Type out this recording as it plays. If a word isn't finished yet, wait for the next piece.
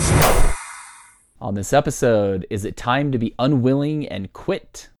On this episode, is it time to be unwilling and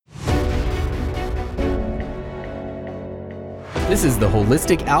quit? This is the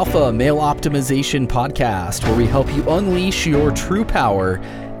Holistic Alpha Male Optimization Podcast, where we help you unleash your true power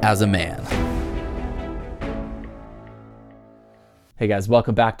as a man. Hey guys,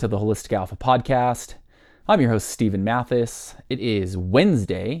 welcome back to the Holistic Alpha Podcast. I'm your host, Stephen Mathis. It is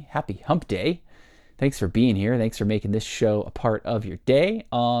Wednesday. Happy Hump Day. Thanks for being here. Thanks for making this show a part of your day.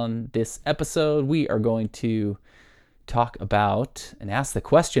 On this episode, we are going to talk about and ask the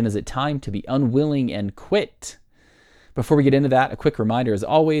question, is it time to be unwilling and quit? Before we get into that, a quick reminder, as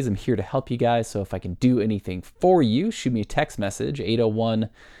always, I'm here to help you guys. So if I can do anything for you, shoot me a text message,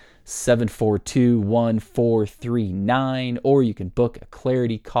 801-742-1439, or you can book a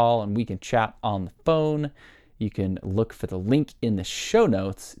clarity call and we can chat on the phone. You can look for the link in the show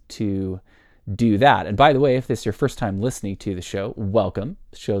notes to do that. And by the way, if this is your first time listening to the show, welcome.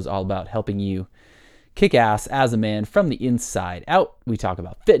 The show's all about helping you kick ass as a man from the inside out. We talk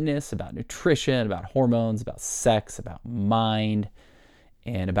about fitness, about nutrition, about hormones, about sex, about mind,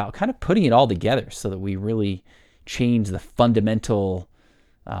 and about kind of putting it all together so that we really change the fundamental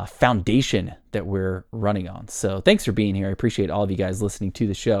foundation that we're running on. So thanks for being here. I appreciate all of you guys listening to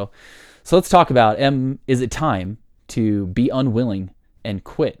the show. So let's talk about, is it time to be unwilling and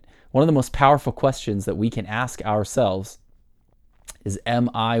quit? One of the most powerful questions that we can ask ourselves is, am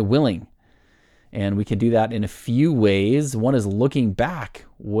I willing? And we can do that in a few ways. One is looking back.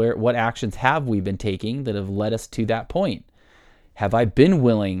 What actions have we been taking that have led us to that point? Have I been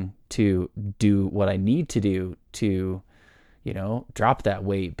willing to do what I need to do to, drop that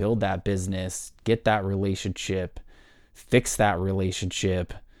weight, build that business, get that relationship, fix that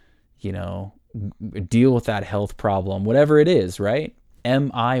relationship, deal with that health problem, whatever it is, right?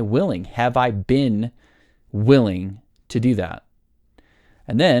 Am I willing? Have I been willing to do that?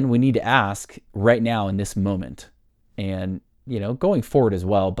 And then we need to ask right now in this moment and, going forward as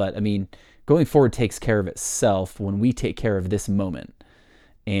well. But going forward takes care of itself when we take care of this moment.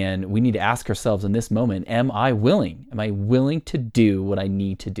 And we need to ask ourselves in this moment, am I willing? Am I willing to do what I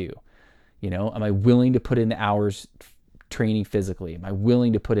need to do? Am I willing to put in the hours training physically? Am I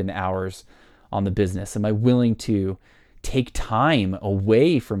willing to put in the hours on the business? Am I willing to take time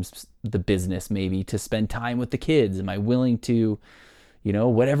away from the business maybe to spend time with the kids? Am I willing to,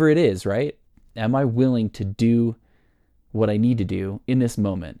 whatever it is, right? Am I willing to do what I need to do in this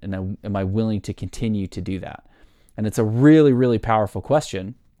moment? And am I willing to continue to do that? And it's a really, really powerful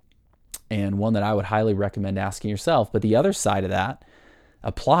question, and one that I would highly recommend asking yourself. But the other side of that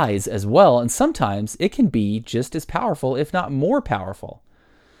applies as well. And sometimes it can be just as powerful, if not more powerful.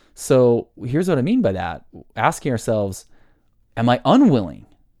 So here's what I mean by that. Asking ourselves, am I unwilling?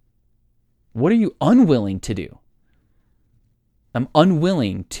 What are you unwilling to do? I'm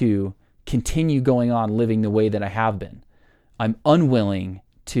unwilling to continue going on living the way that I have been. I'm unwilling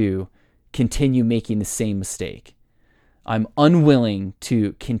to continue making the same mistake. I'm unwilling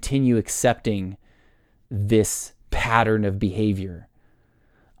to continue accepting this pattern of behavior.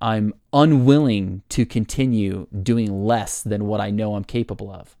 I'm unwilling to continue doing less than what I know I'm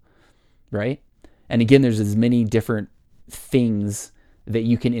capable of, right? And again, there's as many different things that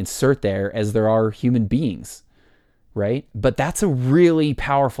you can insert there as there are human beings, right? But that's a really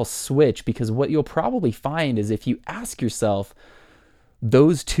powerful switch, because what you'll probably find is if you ask yourself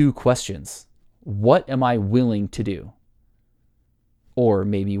those two questions, what am I willing to do? Or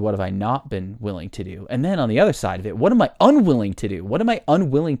maybe what have I not been willing to do? And then on the other side of it, what am I unwilling to do? What am I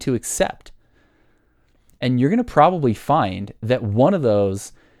unwilling to accept? And you're going to probably find that one of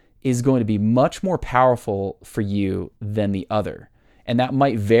those is going to be much more powerful for you than the other. And that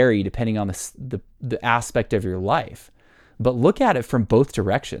might vary depending on the aspect of your life. But look at it from both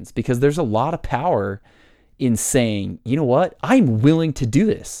directions, because there's a lot of power in saying, you know what? I'm willing to do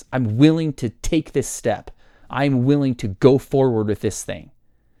this. I'm willing to take this step. I'm willing to go forward with this thing.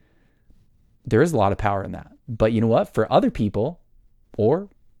 There is a lot of power in that. But you know what? For other people, or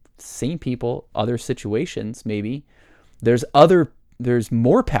same people, other situations, maybe, there's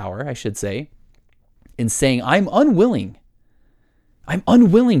more power, I should say, in saying, I'm unwilling. I'm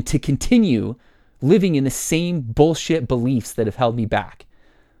unwilling to continue living in the same bullshit beliefs that have held me back.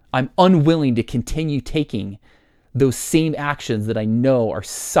 I'm unwilling to continue taking those same actions that I know are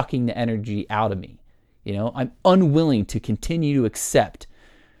sucking the energy out of me. I'm unwilling to continue to accept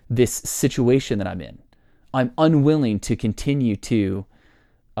this situation that I'm in. I'm unwilling to continue to,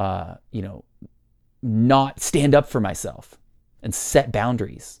 not stand up for myself and set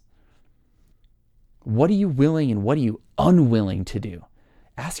boundaries. What are you willing and what are you unwilling to do?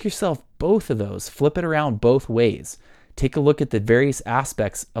 Ask yourself both of those. Flip it around both ways. Take a look at the various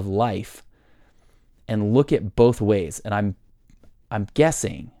aspects of life and look at both ways. And I'm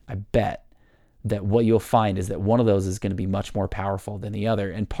guessing, I bet, that what you'll find is that one of those is going to be much more powerful than the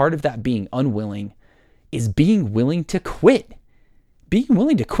other. And part of that being unwilling is being willing to quit. Being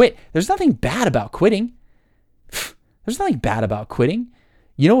willing to quit. There's nothing bad about quitting. There's nothing bad about quitting.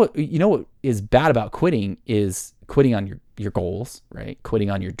 You know what is bad about quitting is quitting on your goals, right? Quitting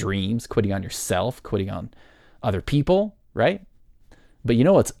on your dreams, quitting on yourself, quitting on other people, right? But you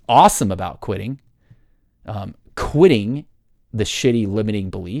know what's awesome about quitting? Quitting the shitty limiting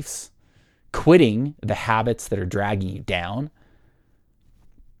beliefs, quitting the habits that are dragging you down,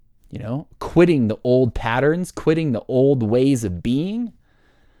 quitting the old patterns, quitting the old ways of being.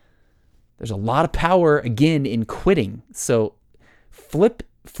 There's a lot of power, again, in quitting. So flip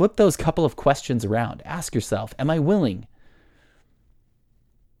those couple of questions around. Ask yourself, am I willing?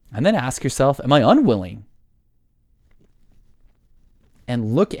 And then ask yourself, am I unwilling?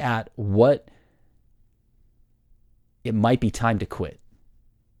 And look at what it might be time to quit.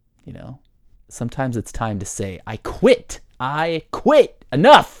 Sometimes it's time to say, I quit.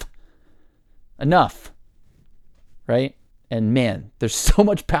 Enough. Right? And man, there's so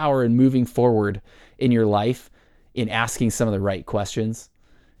much power in moving forward in your life, in asking some of the right questions.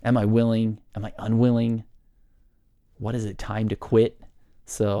 Am I willing? Am I unwilling? What is it time to quit?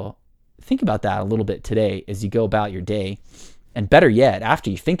 So think about that a little bit today as you go about your day. And better yet, after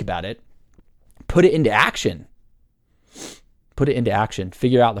you think about it, put it into action.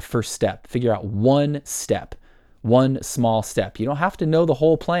 Figure out the first step. Figure out one step, one small step. You don't have to know the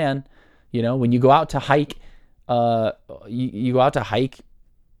whole plan. When you go out to hike, you go out to hike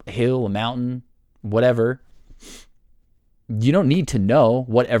a hill, a mountain, whatever. You don't need to know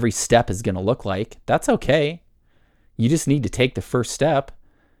what every step is going to look like. That's okay. You just need to take the first step,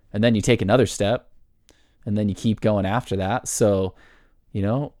 and then you take another step, and then you keep going after that. So,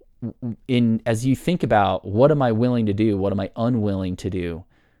 as you think about what am I willing to do? What am I unwilling to do?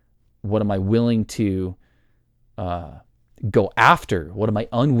 What am I willing to go after? What am I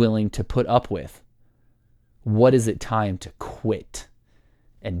unwilling to put up with? What is it time to quit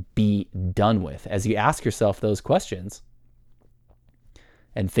and be done with? As you ask yourself those questions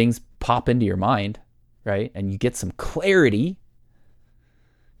and things pop into your mind, right? And you get some clarity,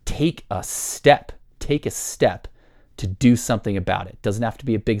 take a step to do something about it. Doesn't have to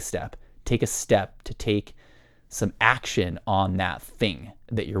be a big step. Take a step to take some action on that thing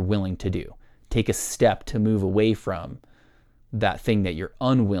that you're willing to do. Take a step to move away from that thing that you're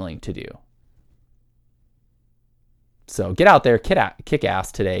unwilling to do. So get out there, kick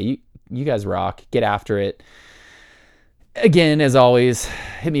ass today. You guys rock. Get after it. Again, as always,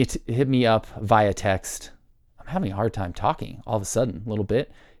 hit me up via text. I'm having a hard time talking all of a sudden, a little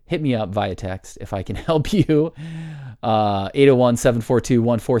bit. Hit me up via text if I can help you.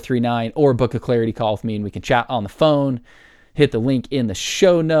 801-742-1439, or book a clarity call with me and we can chat on the phone. Hit the link in the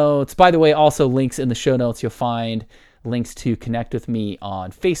show notes. By the way, also links in the show notes. You'll find links to connect with me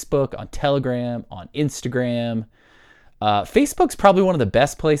on Facebook, on Telegram, on Instagram. Facebook's probably one of the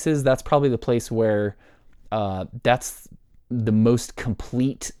best places. That's probably the place where that's the most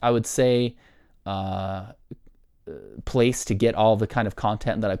complete, I would say, place to get all the kind of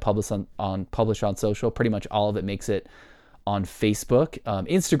content that I publish on social. Pretty much all of it makes it on Facebook.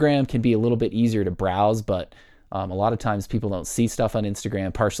 Instagram can be a little bit easier to browse, but a lot of times people don't see stuff on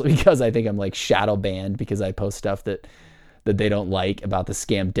Instagram, partially because I think I'm like shadow banned because I post stuff that they don't like about the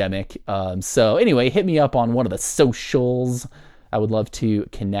scamdemic. So anyway, hit me up on one of the socials. I would love to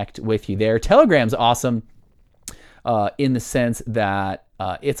connect with you there. Telegram's awesome in the sense that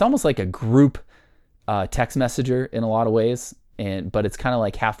it's almost like a group text messenger in a lot of ways, but it's kind of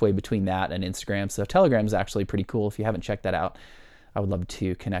like halfway between that and Instagram. So Telegram is actually pretty cool. If you haven't checked that out, I would love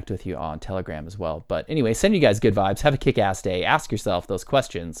to connect with you on Telegram as well. But anyway, send you guys good vibes. Have a kick-ass day. Ask yourself those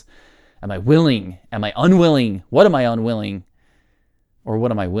questions. Am I willing? Am I unwilling? What am I unwilling? Or what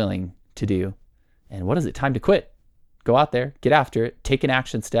am I willing to do? And what is it time to quit? Go out there, get after it, take an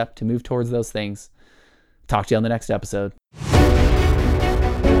action step to move towards those things. Talk to you on the next episode.